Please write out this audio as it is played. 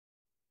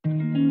Hello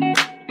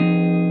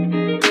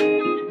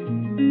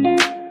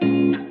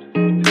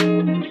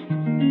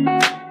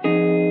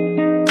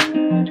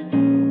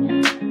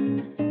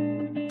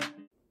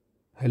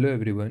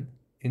everyone,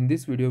 in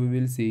this video we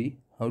will see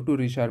how to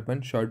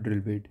resharpen short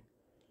drill bit.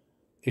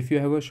 If you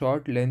have a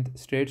short length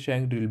straight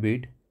shank drill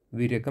bit,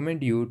 we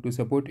recommend you to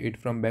support it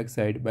from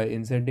backside by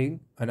inserting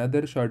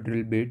another short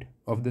drill bit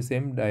of the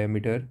same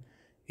diameter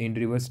in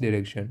reverse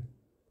direction.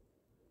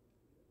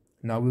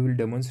 Now we will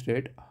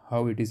demonstrate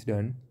how it is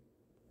done.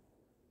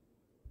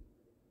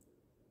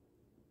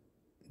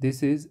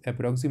 This is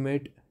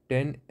approximate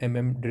 10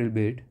 mm drill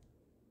bit.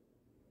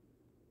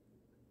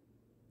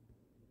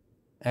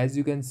 As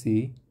you can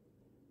see,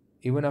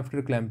 even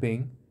after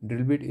clamping,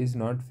 drill bit is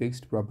not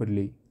fixed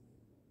properly.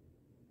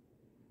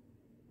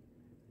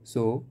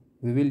 So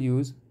we will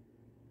use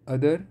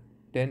other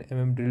 10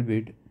 mm drill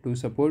bit to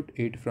support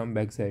it from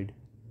backside.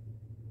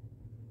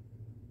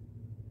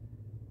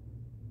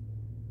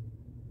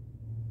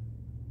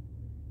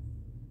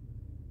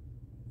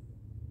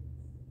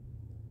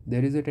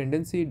 There is a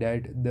tendency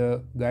that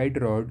the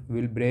guide rod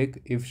will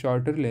break if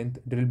shorter length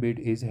drill bit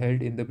is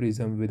held in the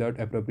prism without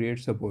appropriate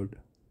support.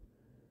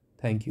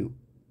 Thank you.